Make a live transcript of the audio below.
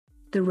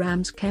The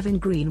Rams' Kevin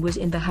Green was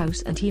in the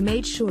house and he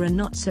made sure a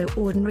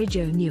not-so-ordinary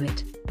Joe knew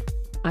it.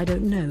 "I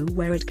don't know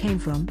where it came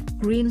from,"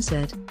 Green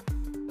said.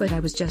 "But I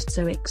was just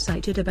so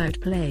excited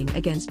about playing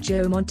against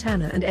Joe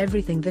Montana and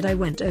everything that I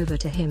went over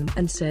to him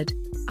and said,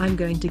 'I'm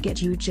going to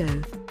get you,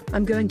 Joe.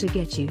 I'm going to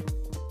get you.'"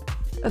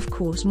 Of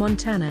course,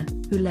 Montana,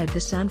 who led the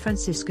San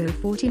Francisco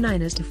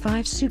 49ers to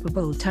 5 Super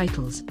Bowl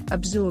titles,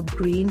 absorbed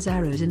Green's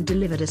arrows and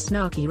delivered a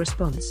snarky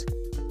response.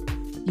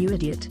 "You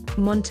idiot,"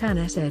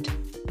 Montana said.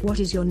 "What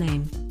is your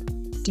name?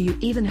 Do you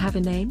even have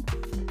a name?"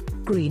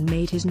 Green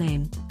made his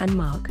name and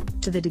mark,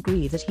 to the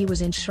degree that he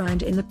was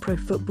enshrined in the Pro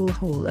Football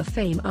Hall of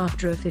Fame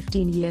after a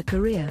 15-year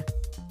career.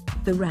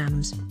 The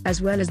Rams,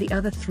 as well as the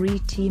other 3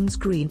 teams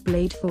Green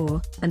played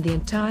for, and the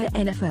entire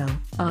NFL,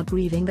 are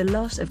grieving the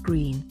loss of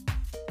Green.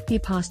 He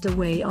passed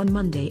away on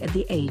Monday at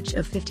the age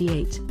of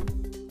 58.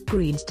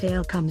 Green's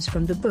tale comes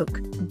from the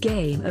book,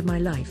 Game of My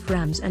Life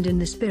Rams, and in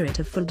the spirit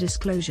of full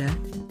disclosure,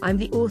 I'm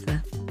the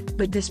author.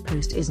 But this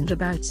post isn't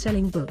about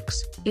selling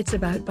books, it's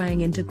about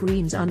buying into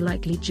Green's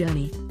unlikely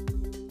journey.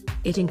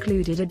 It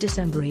included a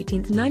December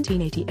 18,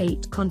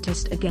 1988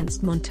 contest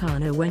against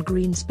Montana when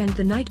Green spent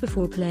the night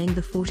before playing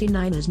the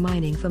 49ers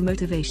mining for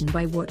motivation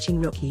by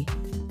watching Rocky.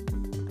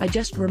 "I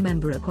just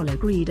remember Apollo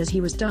Creed as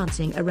he was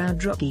dancing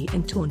around Rocky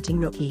and taunting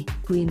Rocky,"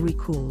 Green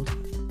recalled.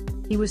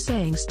 "He was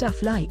saying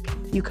stuff like,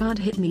 'You can't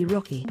hit me,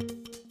 Rocky.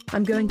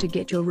 I'm going to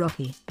get your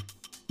Rocky.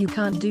 You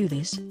can't do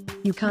this.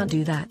 You can't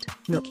do that,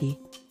 Rocky.'"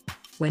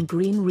 When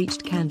Green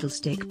reached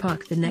Candlestick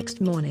Park the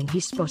next morning, he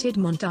spotted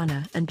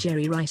Montana and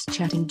Jerry Rice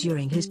chatting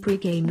during his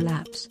pre-game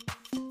laps.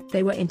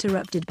 They were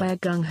interrupted by a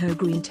gung-ho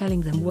Green telling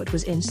them what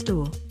was in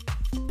store.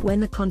 When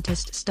the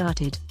contest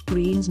started,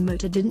 Green's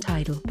motor didn't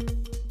idle.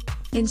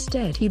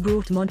 Instead, he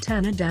brought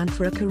Montana down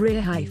for a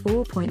career-high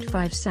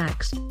 4.5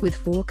 sacks, with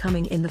 4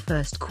 coming in the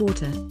first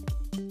quarter.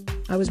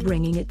 "I was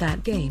bringing it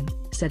that game,"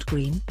 said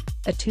Green,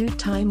 a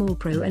 2-time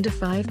All-Pro and a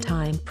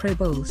 5-time Pro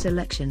Bowl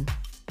selection.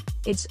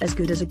 "It's as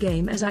good as a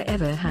game as I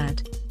ever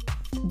had."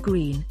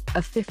 Green,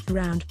 a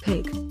 5th-round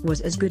pick,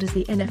 was as good as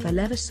the NFL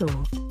ever saw.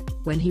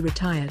 When he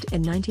retired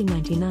in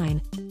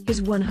 1999,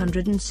 his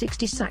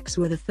 160 sacks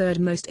were the 3rd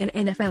most in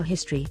NFL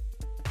history.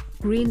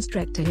 Green's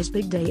trek to his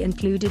big day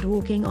included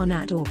walking on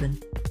at Auburn.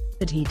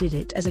 But he did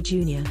it as a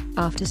junior,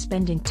 after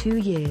spending 2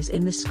 years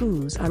in the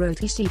school's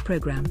ROTC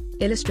program,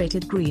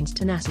 illustrated Green's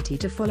tenacity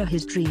to follow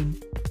his dream.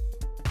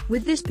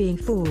 With this being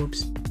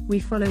Forbes, we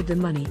followed the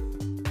money.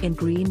 In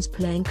Green's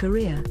playing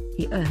career,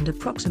 he earned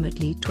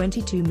approximately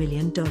 $22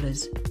 million.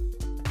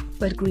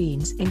 But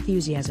Green's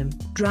enthusiasm,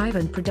 drive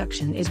and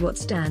production is what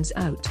stands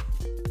out.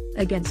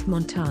 Against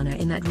Montana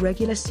in that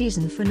regular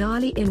season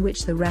finale in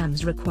which the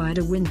Rams required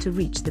a win to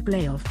reach the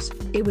playoffs,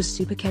 it was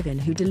Super Kevin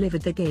who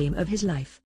delivered the game of his life.